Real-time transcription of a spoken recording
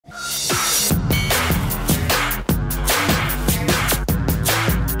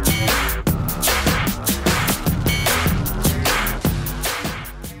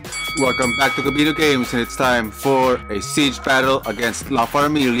Welcome back to Gabino Games, and it's time for a siege battle against La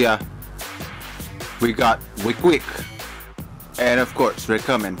Farmilia. We got Wik-Wik, and of course we're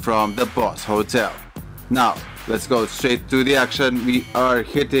coming from the B.o.s.s Hotel. Now, let's go straight to the action. We are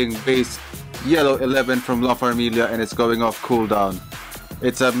hitting base yellow 11 from La Farmilia, and it's going off cooldown.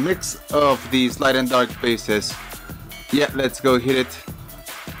 It's a mix of these light and dark bases. Yeah, let's go hit it.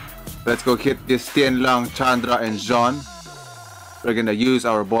 Let's go hit this Tianlang, Chandra, and Jean. We're gonna use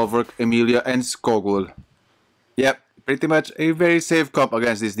our Bulwark, Emilia, and Skogul. Yep, pretty much a very safe comp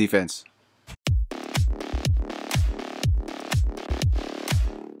against this defense.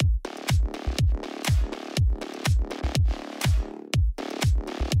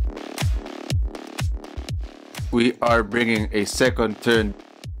 We are bringing a second turn.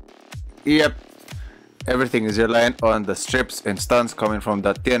 Yep, everything is reliant on the strips and stuns coming from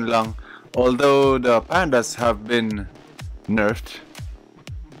the Tianlang. Although the pandas have been nerfed,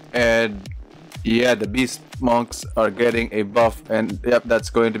 and yeah, the beast monks are getting a buff, and yep, that's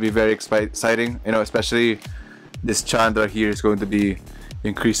going to be very exciting. You know, especially this Chandra here is going to be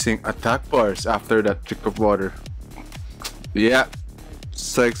increasing attack bars after that trick of water. Yeah,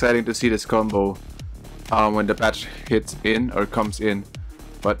 so exciting to see this combo when the patch hits in or comes in.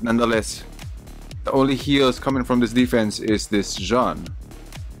 But nonetheless, the only heals coming from this defense is this Jean,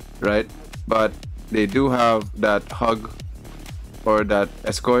 right? But they do have that hug or that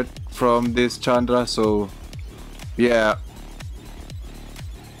escort from this Chandra, so yeah.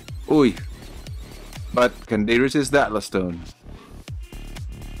 Uy. But can they resist the Atlas Stone?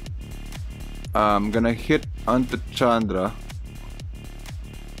 I'm gonna hit onto Chandra.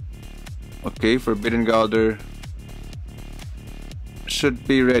 Okay, Forbidden Galder should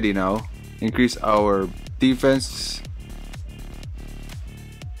be ready now. Increase our defense.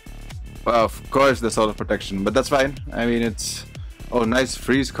 Well, of course the Soul of Protection, but that's fine. I mean, it's... Oh, nice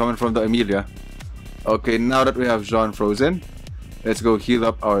freeze coming from the Emilia. Okay, now that we have Jean frozen, let's go heal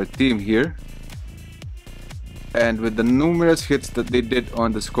up our team here. And with the numerous hits that they did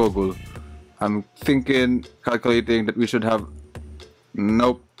on the Skogul, I'm calculating that we should have...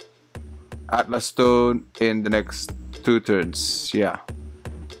 Nope. Atlas Stone in the next 2 turns. Yeah.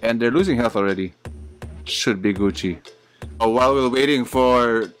 And they're losing health already. Should be Gucci. While we're waiting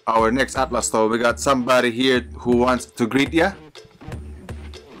for our next Atlas Stone, we got somebody here who wants to greet ya.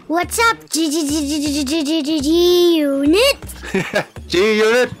 What's up, G-Unit?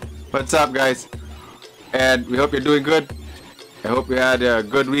 G-Unit! What's up, guys? And we hope you're doing good. I hope you had a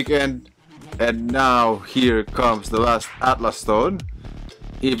good weekend. And now, here comes the last Atlas Stone.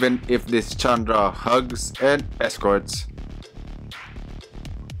 Even if this Chandra hugs and escorts.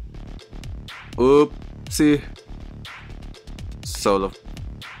 Oopsie. Solo.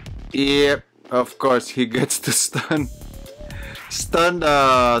 Yep, of course he gets to stun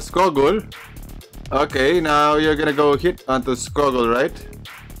the Skogul. Okay, now you're gonna go hit onto Skogul, right?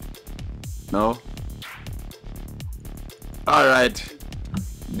 No? Alright.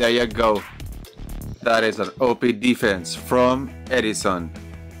 There you go. That is an OP defense from Edison.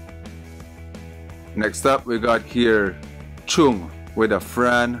 Next up, we got here Chung with a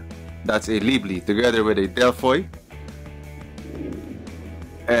Fran. That's a Libli together with a Delphoy.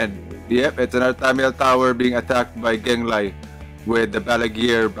 And yep, it's an Artamiel tower being attacked by Genglai with the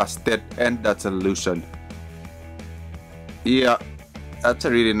Balaguer, Bastet, and that's a Lucian. Yeah, that's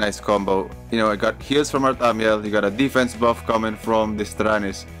a really nice combo. You know, I got heals from Artamiel, you got a defense buff coming from this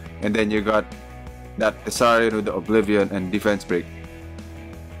Tyrannis, and then you got that Tesarian with the Oblivion and defense break.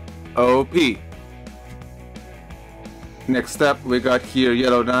 OP. Next up, we got here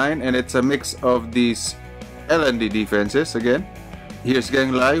Yellow 9, and it's a mix of these LND defenses again. Here's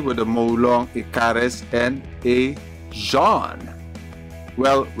Genglai with a Molong, Icaris, and a Jean.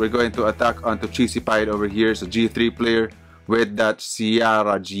 Well, we're going to attack onto Cheesy Pied over here. It's a G3 player with that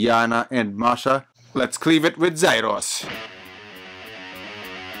Seara, Gianna, and Masha. Let's cleave it with Zyros.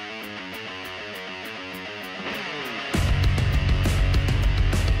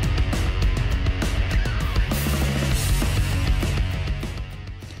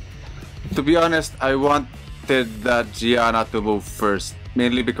 To be honest, I wanted that Gianna to move first,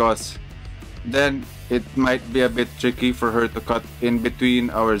 mainly because then it might be a bit tricky for her to cut in between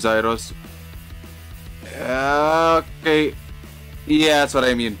our Zyros. Okay, yeah, that's what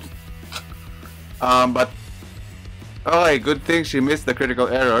I mean. But okay, good thing she missed the critical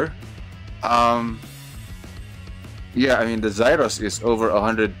error. Yeah, I mean the Zyros is over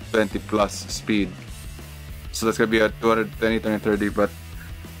 120 plus speed, so that's gonna be a 220, 230, but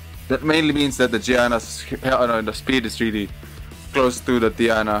that mainly means that the Gianna's the speed is really close to the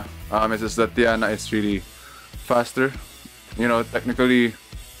Tiana. It's just that Tiana is really faster. You know, technically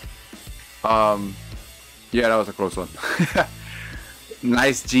Yeah, that was a close one.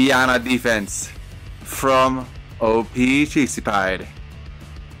 Nice Gianna defense from OP Cheesy-Pied.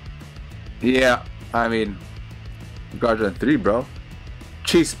 Yeah, I mean, Guardian 3, bro.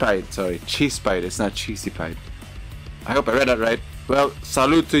 Cheese-Pied, sorry. Cheese-Pied, it's not Cheesy-Pied. I hope I read that right. Well,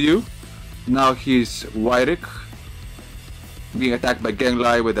 salute to you. Now he's Wik-Wik being attacked by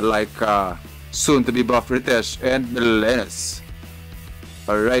Genglai with the soon to be buffed Ritesh and Milenis.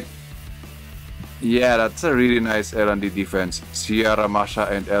 Alright. Yeah, that's a really nice L&D defense. Seara, Masha,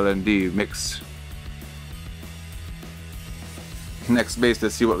 and L&D mix. Next base,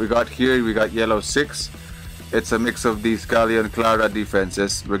 let's see what we got here. We got yellow 6. It's a mix of these Galleon Clara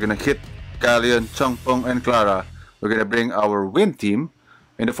defenses. We're gonna hit Galleon, Chongpong, and Clara. We're gonna bring our win team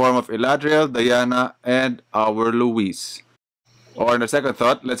in the form of Eladriel, Diana, and our Luis. Or in the second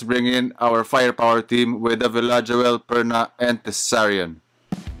thought, let's bring in our firepower team with the Villajuel, Perna, and Tessarion.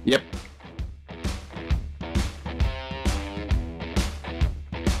 Yep.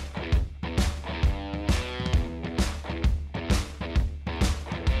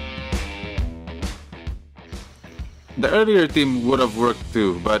 The earlier team would have worked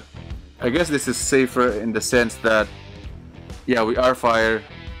too, but I guess this is safer in the sense that, yeah, we are fire,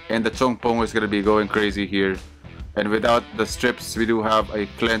 and the Chongpong is gonna be going crazy here. And without the strips, we do have a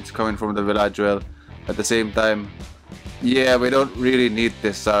cleanse coming from the Villajuel. At the same time, yeah, we don't really need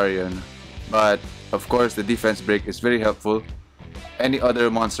Tessarion, but of course the defense break is very helpful. Any other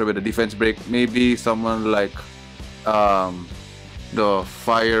monster with a defense break, maybe someone like the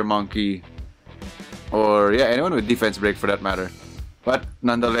Fire Monkey, or yeah, anyone with defense break for that matter. But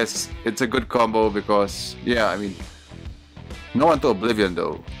nonetheless, it's a good combo because, yeah, I mean, no one to Oblivion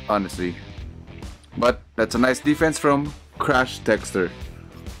though, honestly. But that's a nice defense from Crash Texter.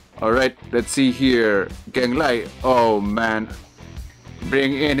 Alright, let's see here. Genglai, oh man.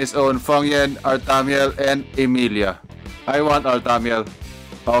 Bring in his own Fengyan, Artamiel, and Emilia. I want Artamiel.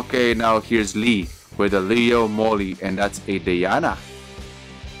 Okay, now here's Lee with a Leo Molly, and that's a Diana.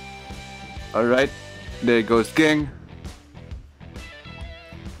 Alright, there goes King.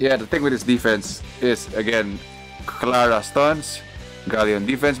 Yeah, the thing with his defense is, again, Clara stuns, Galleon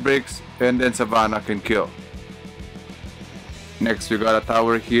defense breaks, and then Savannah can kill. Next, we got a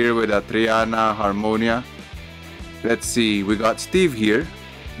tower here with a Triana Harmonia. Let's see, we got Steve here.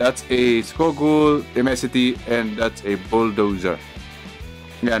 That's a Skogul, Immensity, and that's a Bulldozer.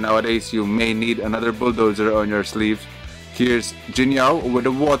 Yeah, nowadays you may need another Bulldozer on your sleeves. Here's Jinyao with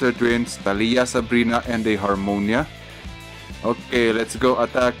the Water Twins, Talia, Sabrina, and a Harmonia. Okay, let's go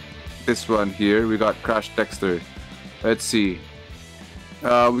attack this one here. We got Crash Texter. Let's see.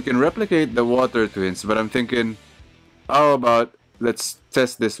 We can replicate the Water Twins, but I'm thinking, how about let's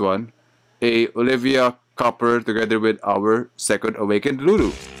test this one. A Olivia Copper together with our second awakened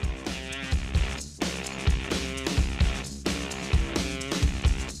Lulu.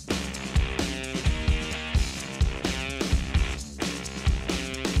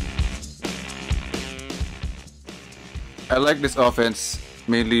 I like this offense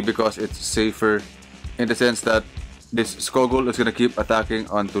mainly because it's safer in the sense that this Skogul is gonna keep attacking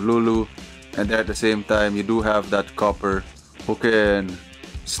onto Lulu, and then at the same time you do have that Copper who can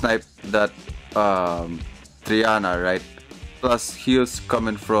snipe that Triana, right? Plus heals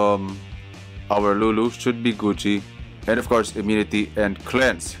coming from our Lulu should be Gucci, and of course immunity and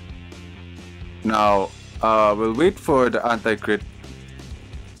cleanse. Now we'll wait for the anti-crit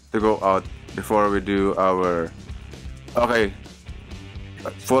to go out before we do our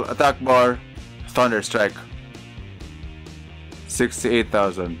full attack bar, Thunder Strike,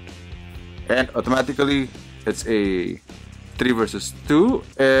 68,000, and automatically it's a 3 versus 2,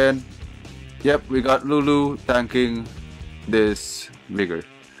 and yep, we got Lulu tanking this Vigor.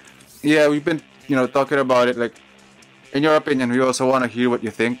 Yeah, we've been talking about it. Like, in your opinion, we also want to hear what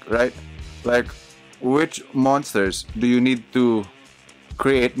you think, right? Like, which monsters do you need to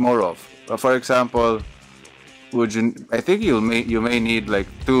create more of? For example, I think you may need like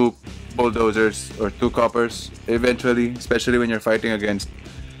 2 Bulldozers or 2 Coppers eventually, especially when you're fighting against,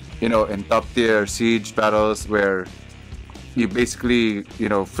 in top tier siege battles where you basically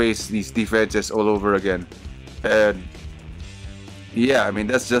face these defenses all over again. And yeah, I mean,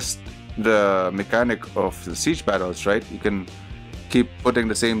 that's just the mechanic of the siege battles, right? You can keep putting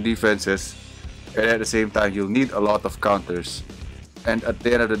the same defenses, and at the same time you'll need a lot of counters. And at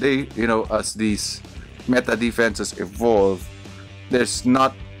the end of the day, as these meta defenses evolve, there's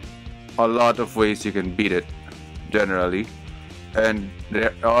not a lot of ways you can beat it generally. And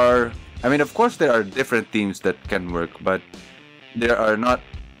of course there are different teams that can work, but there's not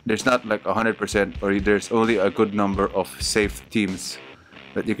like 100%, or there's only a good number of safe teams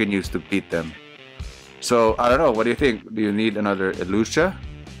that you can use to beat them. So I don't know, what do you think? Do you need another Elucia?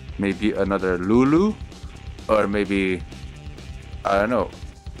 Maybe another Lulu? Or maybe, I don't know,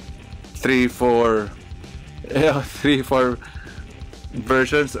 3-4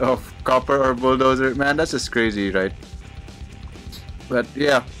 versions of Copper or Bulldozer? Man, that's just crazy, right? But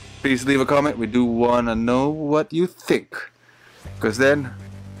yeah, please leave a comment. We do wanna know what you think. Because then,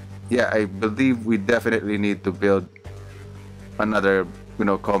 yeah, I believe we definitely need to build another,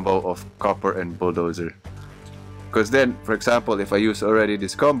 combo of Copper and Bulldozer. Because then, for example, if I use already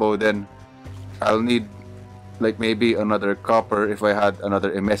this combo, then I'll need like maybe another Copper if I had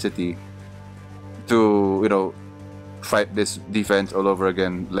another Immensity to, fight this defense all over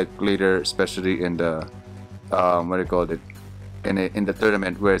again, like later, especially in the what do you call it, in the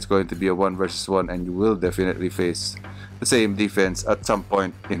tournament where it's going to be a 1 versus 1, and you will definitely face the same defense at some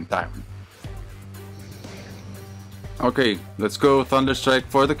point in time. Okay, let's go Thunderstrike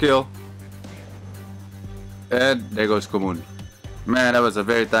for the kill. And there goes Kumun. Man, that was a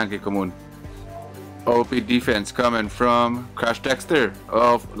very tanky Kumun. OP defense coming from Crash Dexter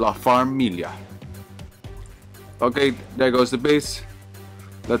of La Farmilia. Okay, there goes the base.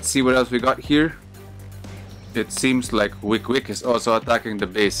 Let's see what else we got here. It seems like Wik-Wik is also attacking the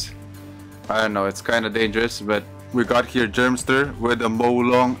base. I don't know, it's kind of dangerous, but we got here Germster with a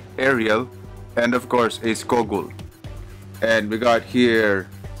Molong Aerial, and of course a Skogul. And we got here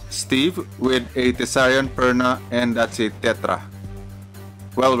Steve with a Thessarian Perna, and that's a Tetra.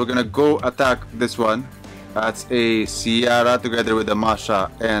 Well, we're gonna go attack this one. That's a Seara together with the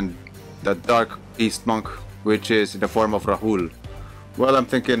Masha and the Dark Beast Monk, which is in the form of Rahul. Well, I'm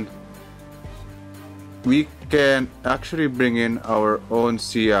thinking we can actually bring in our own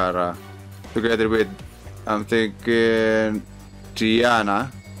Seara together with, I'm thinking,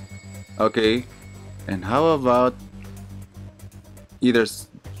 Gianna. Okay, and how about either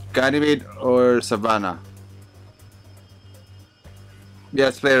Ganymede or Savannah? Yeah,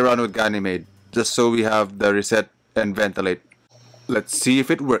 let's play around with Ganymede, just so we have the reset and ventilate. Let's see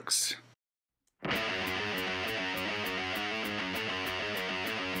if it works.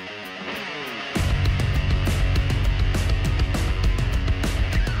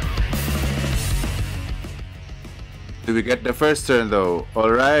 Do we get the first turn though?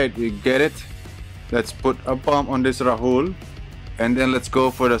 Alright, we get it. Let's put a bomb on this Rahul. And then let's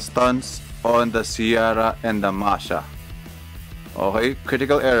go for the stuns on the Seara and the Masha. Okay,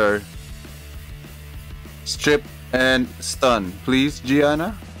 critical error. Strip and stun. Please,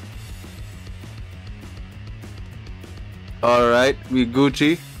 Gianna. Alright, we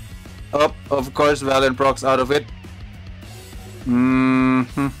Gucci. Up, of course, Valen procs out of it.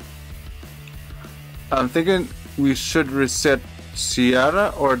 I'm thinking we should reset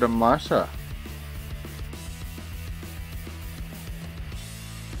Seara or the Masha.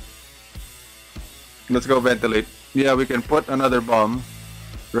 Let's go ventilate. Yeah, we can put another bomb.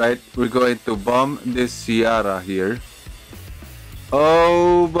 Right, we're going to bomb this Seara here.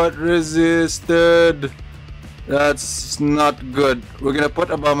 Oh, but resisted. That's not good. We're gonna put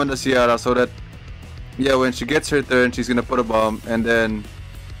a bomb on the Seara so that, yeah, when she gets her turn, she's gonna put a bomb and then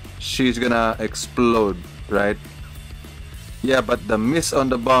she's gonna explode, right? Yeah, but the miss on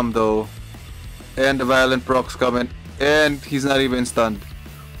the bomb though, and the violent procs coming, and he's not even stunned.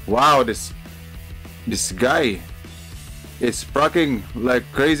 Wow, this guy is proccing like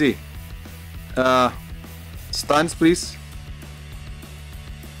crazy. Stuns, please.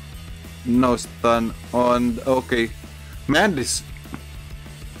 No stun on. Okay, man, this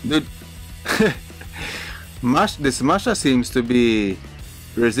dude. This Masha seems to be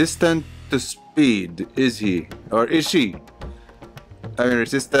resistant to speed. Is he or is she? I mean,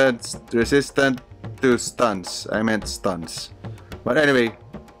 resistant to stuns. I meant stuns. But anyway.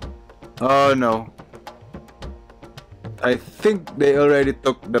 Oh no. I think they already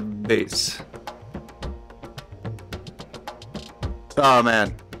took the base. Oh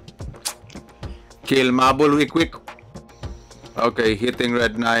man. Kill Mabul Wik-Wik. Okay, hitting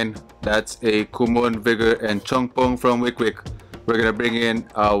red 9. That's a Kumon, Vigor, and Chongpong from Wik-Wik. We're gonna bring in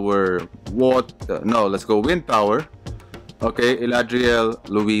our let's go Wind Power. Okay, Eladriel,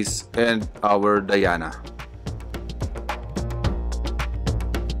 Luis, and our Diana.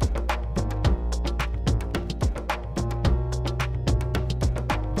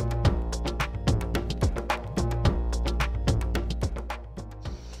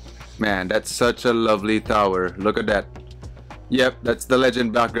 Man, that's such a lovely tower. Look at that. Yep, that's the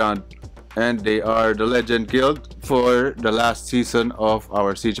legend background. And they are the legend guild for the last season of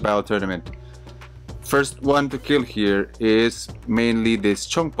our Siege Battle tournament. First one to kill here is mainly this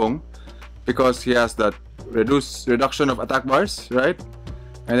Chongpong, because he has that reduction of attack bars, right?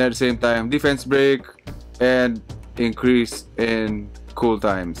 and at the same time defense break and increase in cool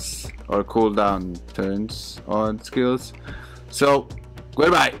times or cooldown turns on skills. So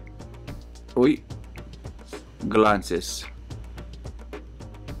goodbye. Uy, glances.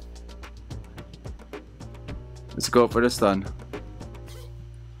 Let's go for the stun.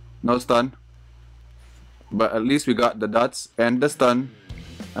 No stun, but at least we got the dots and the stun.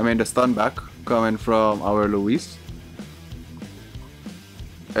 I mean the stun back coming from our Luis.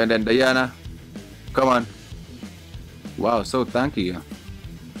 And then Diana, come on. Wow, so tanky.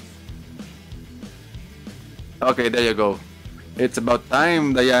 Okay, there you go. It's about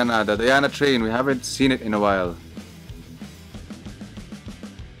time, Diana. The Diana train. We haven't seen it in a while.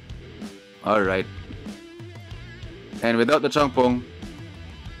 Alright. And without the Changpong,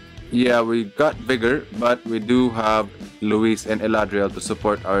 yeah, we got Vigor, but we do have Luis and Eladriel to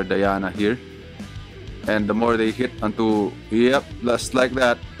support our Diana here. And the more they hit onto, yep, just like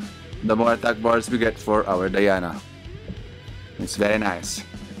that, the more attack bars we get for our Diana. It's very nice.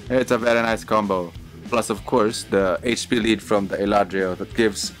 It's a very nice combo. Plus, of course, the HP lead from the Eladriel that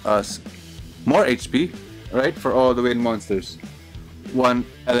gives us more HP, right, for all the wind monsters. One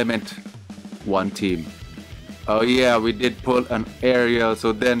element, one team. Oh yeah, we did pull an aerial,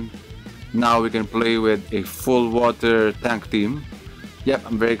 so then now we can play with a full water tank team. Yep,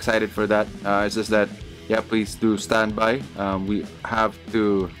 I'm very excited for that. It's just that, yeah, please do stand by. We have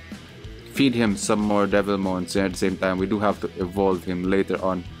to feed him some more devil mons, and at the same time we do have to evolve him later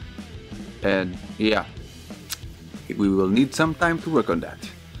on. And yeah, we will need some time to work on that.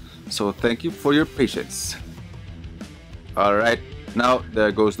 So thank you for your patience. Alright, now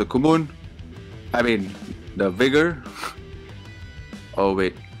there goes the Kumun. I mean, the Vigor. Oh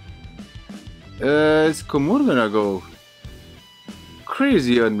wait. Is Kumun gonna go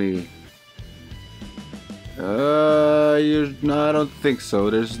crazy on me? No, I don't think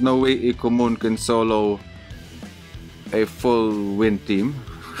so. There's no way a Kumun can solo a full win team.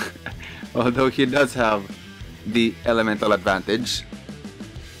 Although he does have the elemental advantage.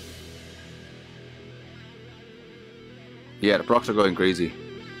 Yeah, the procs are going crazy.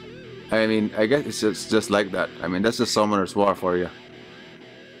 I mean, I guess it's just like that. I mean, that's the Summoner's War for you.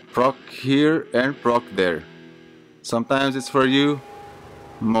 Proc here and proc there. Sometimes it's for you.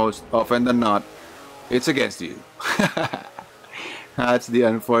 Most often than not, it's against you. That's the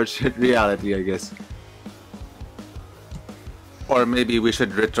unfortunate reality, I guess. Or maybe we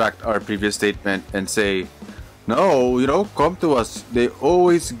should retract our previous statement and say, no, you know, come to us. They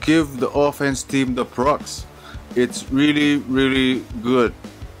always give the offense team the procs. It's really, really good.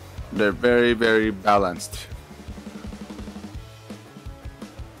 They're very, very balanced.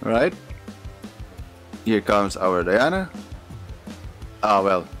 Alright. Here comes our Diana. Ah,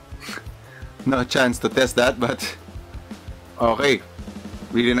 well. No chance to test that, but okay.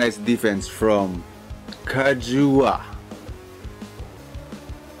 Really nice defense from Kajua.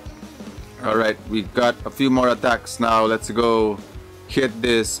 Alright, we got a few more attacks now. Let's go hit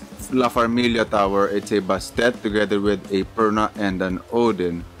this La Farmilia tower. It's a Bastet together with a Perna and an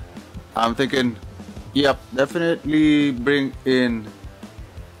Odin. I'm thinking, yep, definitely bring in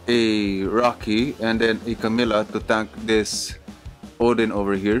a Rocky and then a Camilla to tank this Odin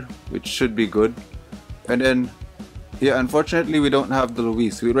over here, which should be good. And then, yeah, unfortunately we don't have the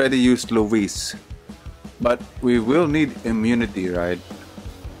Luis. We already used Luis, but we will need immunity, right?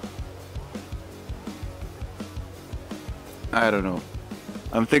 I don't know.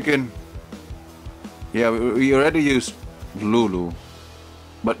 I'm thinking, yeah, we already used Lulu,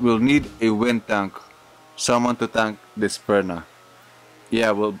 but we'll need a wind tank, someone to tank this Perna.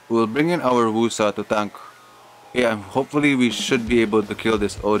 Yeah, we'll bring in our Wusa to tank. Yeah, hopefully we should be able to kill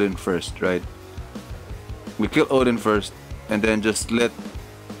this Odin first, right? We kill Odin first, and then just let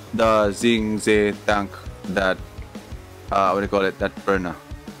the Xingze tank that, what do you call it, that Perna.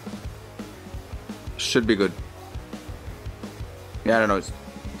 Should be good. Yeah, I don't know, it's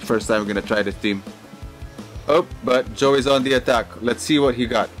the first time we're gonna try this team. Oh, but Joey's on the attack. Let's see what he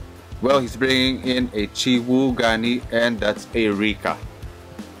got. Well, he's bringing in a Chiwu Gani, and that's a Rika.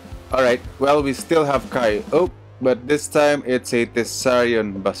 Alright, well, we still have Kai. Oh, but this time it's a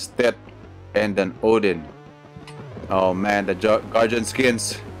Tessarion Bastet and an Odin. Oh man, the Guardian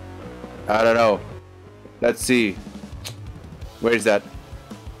skins. I don't know. Let's see. Where is that?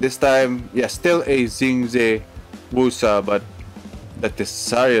 This time, yeah, still a Xingze Wusa, but the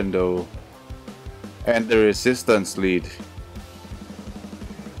Tessarion though. And the resistance lead.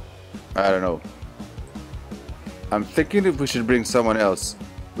 I don't know. I'm thinking if we should bring someone else,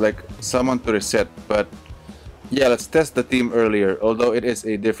 like someone to reset, but yeah, let's test the team earlier. Although it is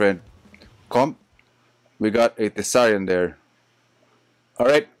a different comp, we got a Tessarion there.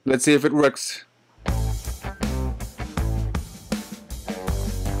 Alright, let's see if it works.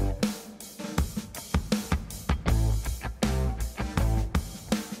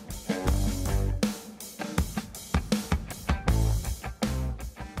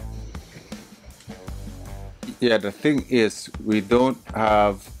 Yeah, the thing is, we don't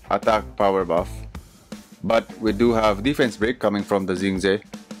have attack power buff, but we do have defense break coming from the Xingze.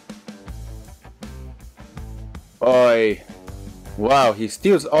 Oi! Wow, he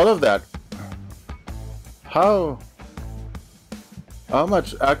steals all of that. How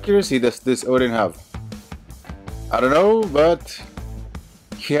much accuracy does this Odin have? I don't know, but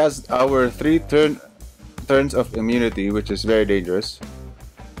he has our 3 turns of immunity, which is very dangerous.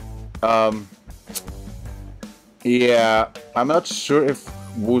 Yeah, I'm not sure if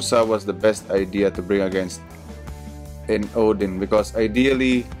Wusa was the best idea to bring against in Odin, because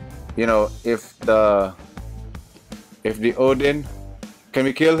ideally, you know, if the Odin, can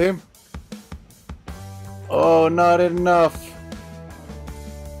we kill him? Oh, not enough.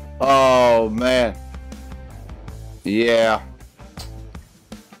 Oh man. Yeah.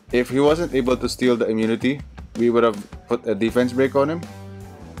 If he wasn't able to steal the immunity, we would have put a defense break on him.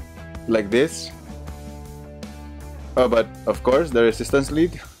 Like this. Oh, but of course, the resistance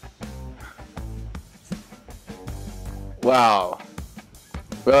lead. Wow.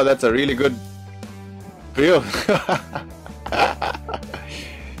 Well, that's a really good build.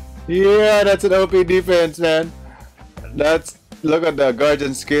 Yeah, that's an OP defense, man. Look at the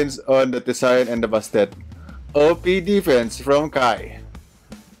guardian skins on the design and the Bastet. OP defense from Kai.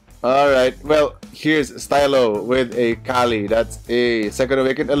 Alright, well, here's Stylo with a Kali. That's a Second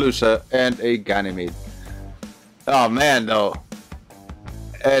Awakened Alusha and a Ganymede. Oh man, though.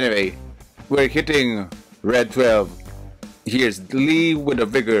 Anyway, we're hitting Red 12. Here's Lee with a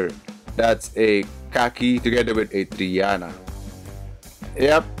Vigor. That's a Kaki together with a Triana.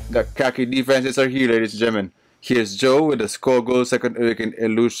 Yep, the Kaki defenses are here, ladies and gentlemen. Here's Joe with a Skogul, Second Awakened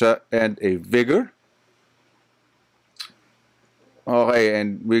Elusha, and a Vigor. Okay,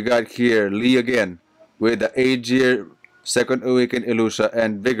 and we got here Lee again with the Aegir, Second Awakened Elusha,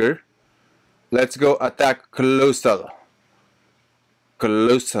 and Vigor. Let's go attack Colossal.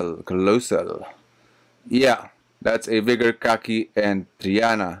 Colossal. Yeah, that's a Vigor, Kaki, and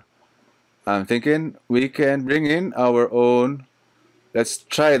Triana. I'm thinking we can bring in our own. Let's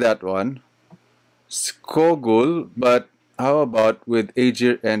try that one. Skogul, but how about with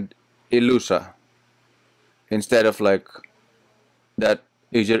Aegir and Elusha? Instead of like that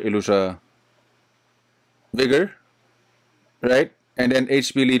Aegir, Elusha, Vigor, right? And then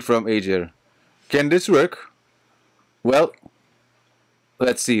HP lead from Aegir. Can this work? Well,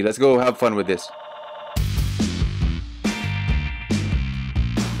 let's see. Let's go have fun with this.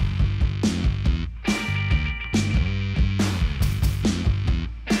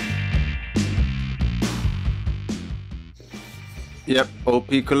 Yep,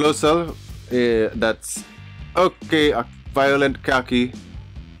 OP Colossal. That's okay. A violent Kaki.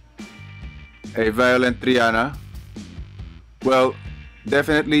 A violent Triana. Well,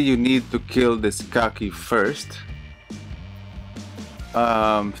 definitely you need to kill this Kaki first.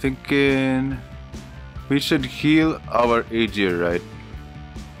 Thinking we should heal our Aegir, right?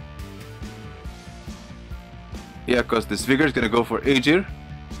 Yeah, because this Vigor is gonna go for Aegir.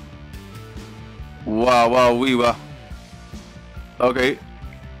 Wow. Okay,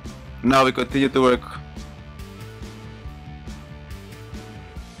 now we continue to work.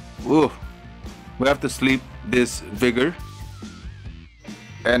 Ooh, we have to sleep this Vigor.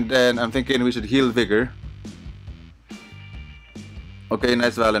 And then I'm thinking we should heal Vigor. Okay,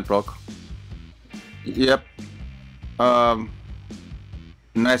 nice Violent proc. Yep.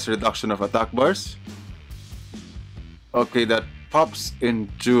 Nice reduction of attack bars. Okay, that pops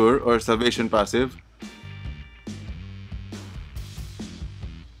Endure or Salvation passive.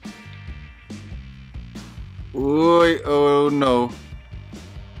 Oy, oh no.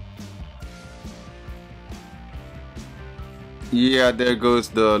 Yeah, there goes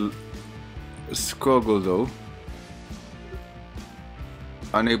the Skogul though.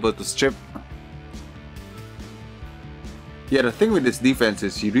 Unable to strip. Yeah, the thing with this defense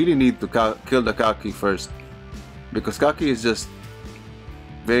is you really need to kill the Kaki first. Because Kaki is just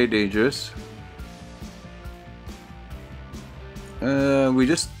very dangerous. We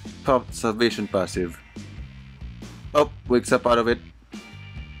just popped Salvation passive. Oh, wakes up out of it.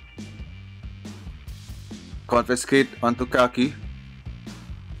 Confiscate onto Kaki.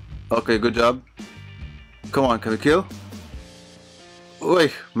 Okay, good job. Come on, can we kill? Oi,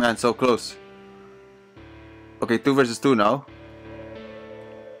 man, so close. Okay, 2 versus 2 now.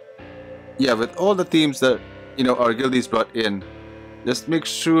 Yeah, with all the teams that, you know, our guildies brought in, just make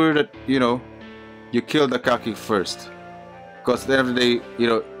sure that, you know, you kill the Kaki first. Because at the end of the day, you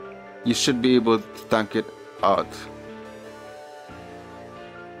know, you should be able to tank it out.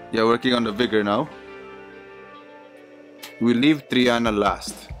 Yeah, working on the Vigor now. We leave Triana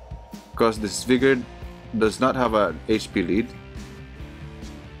last. Because this Vigor does not have an HP lead.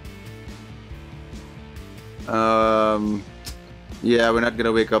 Yeah, we're not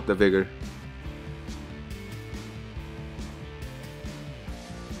gonna wake up the Vigor.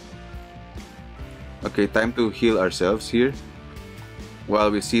 Okay, time to heal ourselves here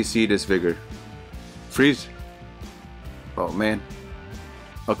while we CC this Vigor. Freeze. Oh man.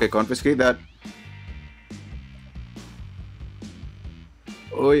 Okay, confiscate that.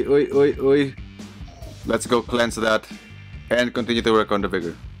 Oi, oi, oi, oi. Let's go cleanse that and continue to work on the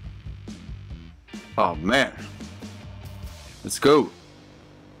Vigor. Oh man. Let's go.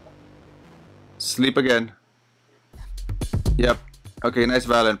 Sleep again. Yep. Okay, nice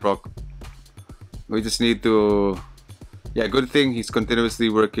Valen proc. We just need to... Yeah, good thing he's continuously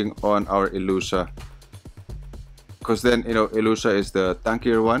working on our Ilusha. Because then, you know, Ilusha is the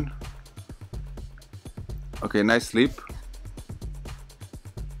tankier one. Okay, nice sleep.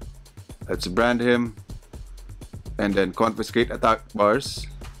 Let's brand him. And then confiscate attack bars.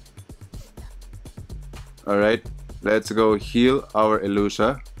 Alright, let's go heal our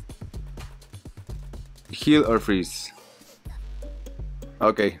Ilusha. Heal or freeze?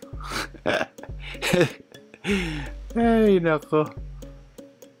 Okay. Hey, nako.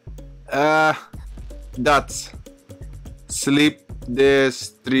 Dots. Sleep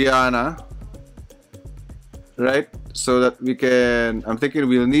this Triana. Right? So that we can... I'm thinking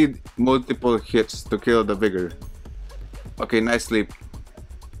we'll need multiple hits to kill the Vigor. Okay, nice sleep.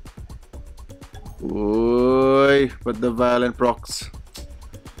 Oi, put the violent procs.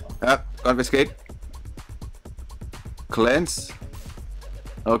 Confiscate. Cleanse.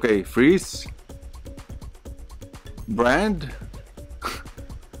 Okay, freeze. Brand.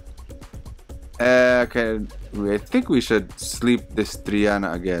 Okay, I think we should sleep this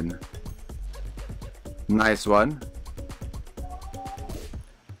Triana again. Nice one.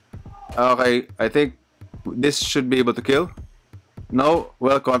 Okay, I think this should be able to kill. No,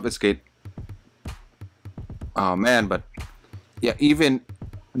 well, confiscate. Oh man, but yeah, even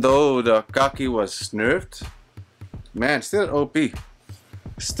though the Kaki was nerfed, man, still OP.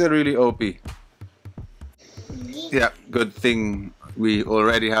 Still really OP. Yeah, good thing we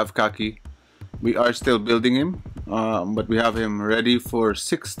already have Kaki. We are still building him, but we have him ready for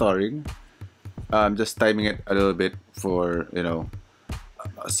 6-starring. Just timing it a little bit for, you know,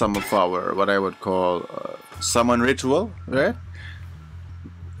 some of our, what I would call, summon ritual, right?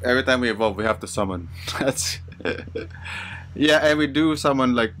 Every time we evolve, we have to summon. That's yeah, and we do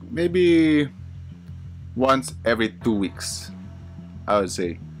summon like maybe once every 2 weeks, I would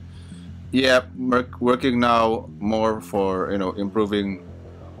say. Yeah, working now more for, you know, improving,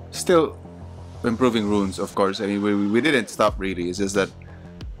 still improving runes, of course. I mean, we didn't stop really. It's just that,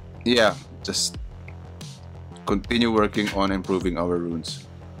 yeah, just continue working on improving our runes.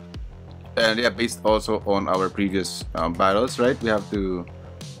 And yeah, based also on our previous battles, right? We have to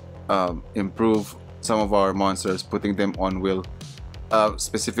improve some of our monsters, putting them on will.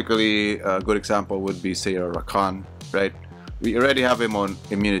 Specifically, a good example would be Seara, right? We already have him on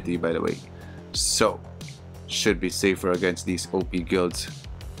immunity, by the way, so should be safer against these OP guilds.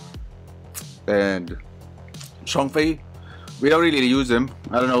 And Shongfei, we don't really use him.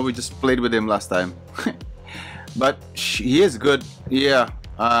 I don't know, we just played with him last time. But he is good. Yeah,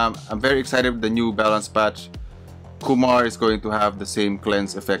 I'm very excited with the new balance patch. Kumar is going to have the same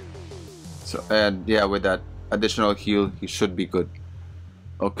cleanse effect. So, and yeah, with that additional heal, he should be good.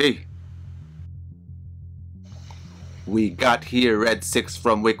 Okay. We got here red 6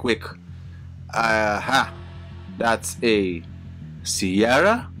 from Wik-Wik. Aha. That's a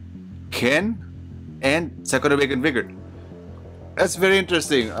Seara, Ken, and second awakened Vigor. That's very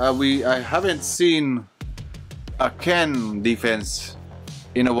interesting. I haven't seen a Ken defense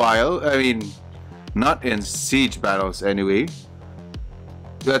in a while. I mean, not in siege battles anyway.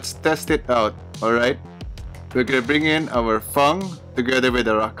 Let's test it out. Alright, we're gonna bring in our Feng together with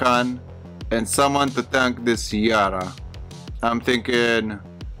the Rakan and someone to tank this Seara. I'm thinking,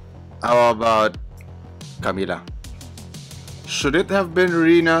 how about Camila? Should it have been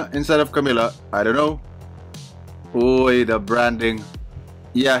Rina instead of Camila? I don't know. Oi, the branding.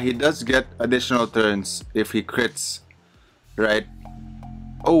 Yeah, he does get additional turns if he crits, right?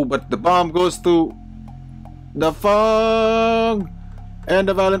 Oh, but the bomb goes to the Feng and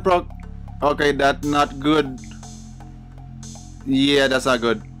the Violent proc. Okay, that's not good. Yeah, that's not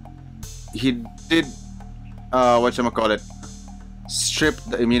good. He did whatchamacallit, strip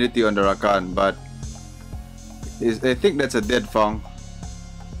the immunity on the Rakan, but I think that's a dead Fang.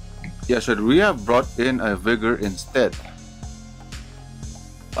 Yeah, should we have brought in a Vigor instead?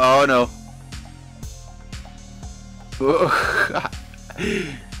 Oh no.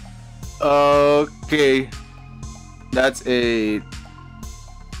 Okay. That's a...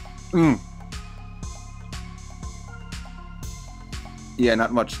 Yeah,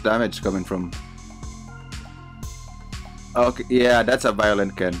 not much damage coming from... Okay, yeah, that's a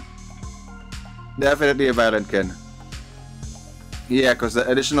violent Ken. Definitely a violent Ken. Yeah, because the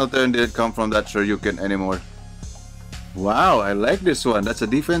additional turn didn't come from that Shoryuken anymore. Wow, I like this one. That's a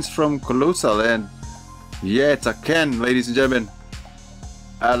defense from Colossal, and yeah, it's a Ken, ladies and gentlemen.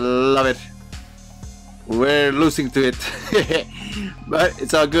 I love it. We're losing to it. But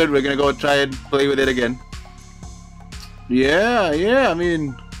it's all good. We're gonna go try and play with it again. Yeah, I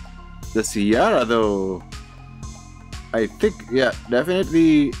mean, the Seara though, I think, yeah,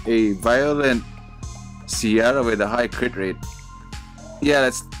 definitely a violent Seara with a high crit rate. Yeah,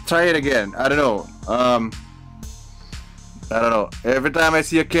 let's try it again. I don't know. Every time I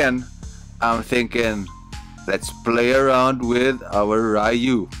see a Ken, I'm thinking, let's play around with our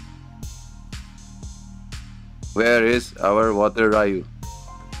Ryu. Where is our water Ryu?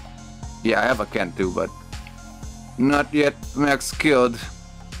 Yeah, I have a Ken too, but not yet max skilled.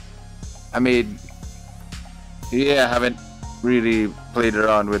 I mean, yeah, I haven't really played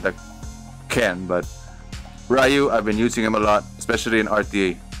around with a Ken, but Ryu, I've been using him a lot, especially in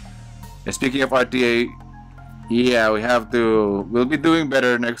RTA. And speaking of RTA, yeah, we'll be doing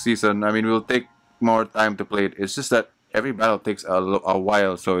better next season. I mean, we'll take more time to play it. It's just that every battle takes a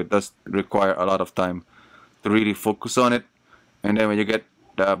while, so it does require a lot of time to really focus on it. And then when you get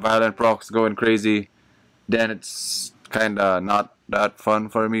the violent procs going crazy, then it's kinda not that fun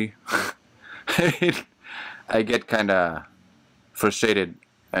for me. I get kinda frustrated.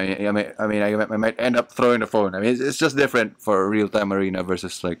 I might end up throwing the phone. I mean, it's just different for a real-time arena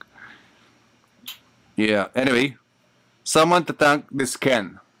versus like... Yeah, anyway, someone to tank this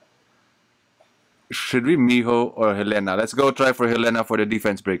Ken. Should we Miho or Helena? Let's go try for Helena for the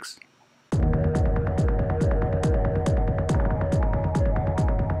defense breaks.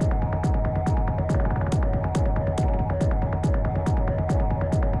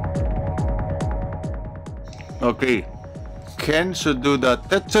 Okay, Ken should do the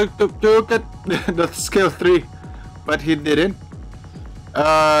skill 3, but he didn't.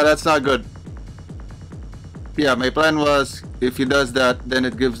 That's not good. Yeah, my plan was if he does that, then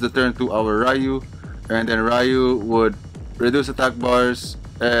it gives the turn to our Ryu, and then Ryu would reduce attack bars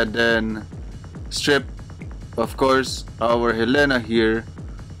and then strip, of course, our Helena here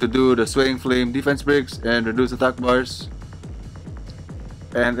to do the swaying flame defense breaks and reduce attack bars,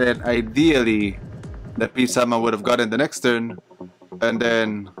 and then ideally the P-Sama would have gotten the next turn and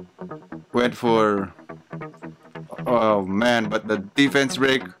then went for... Oh man, but the defense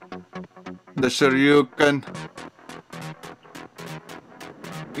break, the Shoryuken.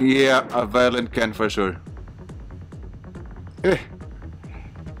 Yeah, a violent Ken for sure.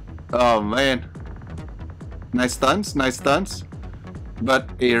 Oh man. Nice stunts. But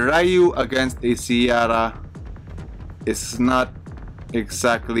a Ryu against a Seara is not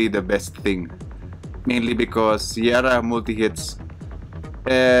exactly the best thing. Mainly because Seara multi-hits.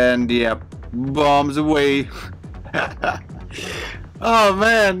 And yeah, bombs away. Oh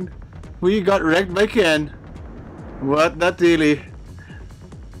man, we got wrecked by Ken. What? Not really.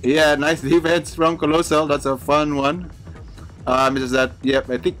 Yeah, nice defense from Colossal. That's a fun one. It's just that, yep,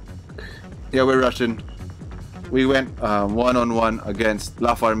 I think, yeah, we're Russian. We went one-on-one against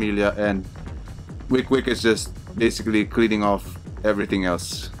La Farmilia, and Wik-Wik is just basically cleaning off everything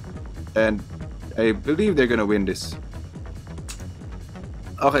else. And I believe they're gonna win this.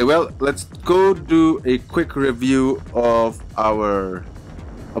 Okay, well, let's go do a quick review of our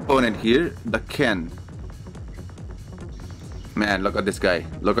opponent here, the Ken. Man, look at this guy.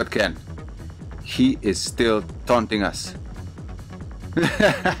 Look at Ken. He is still taunting us.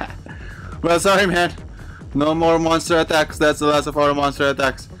 Well, sorry man. No more monster attacks. That's the last of our monster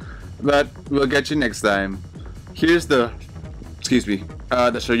attacks. But we'll get you next time. Here's the... Excuse me.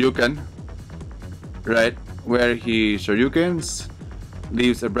 The Shoryuken. Right? Where he Shoryukens,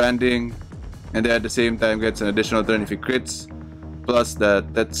 leaves a branding, and then at the same time gets an additional turn if he crits, plus the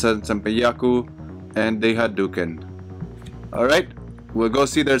Tetsun Senpeiyaku and the Hadouken. Alright, we'll go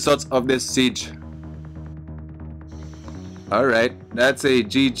see the results of this siege. Alright, that's a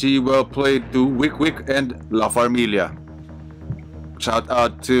GG, well played to Wik-Wik and La Farmilia. Shout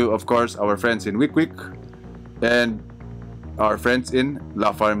out to, of course, our friends in Wik-Wik and our friends in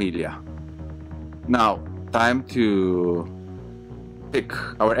La Farmilia. Now, time to pick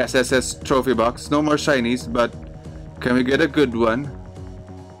our SSS trophy box. No more shinies, but can we get a good one?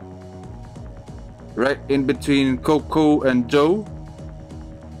 Right in between Coco and Joe.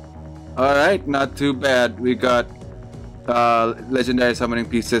 Alright, not too bad. We got legendary summoning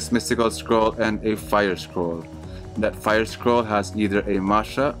pieces, mystical scroll, and a fire scroll. That fire scroll has either a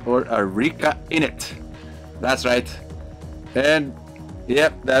Masha or a Rika in it. That's right. And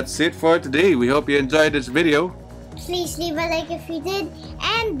yep, that's it for today. We hope you enjoyed this video. Please leave a like if you did,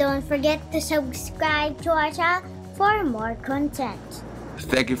 and don't forget to subscribe to our channel for more content.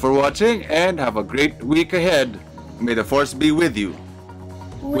 Thank you for watching and have a great week ahead. May the force be with you.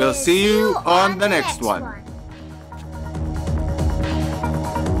 We'll see you on the next one.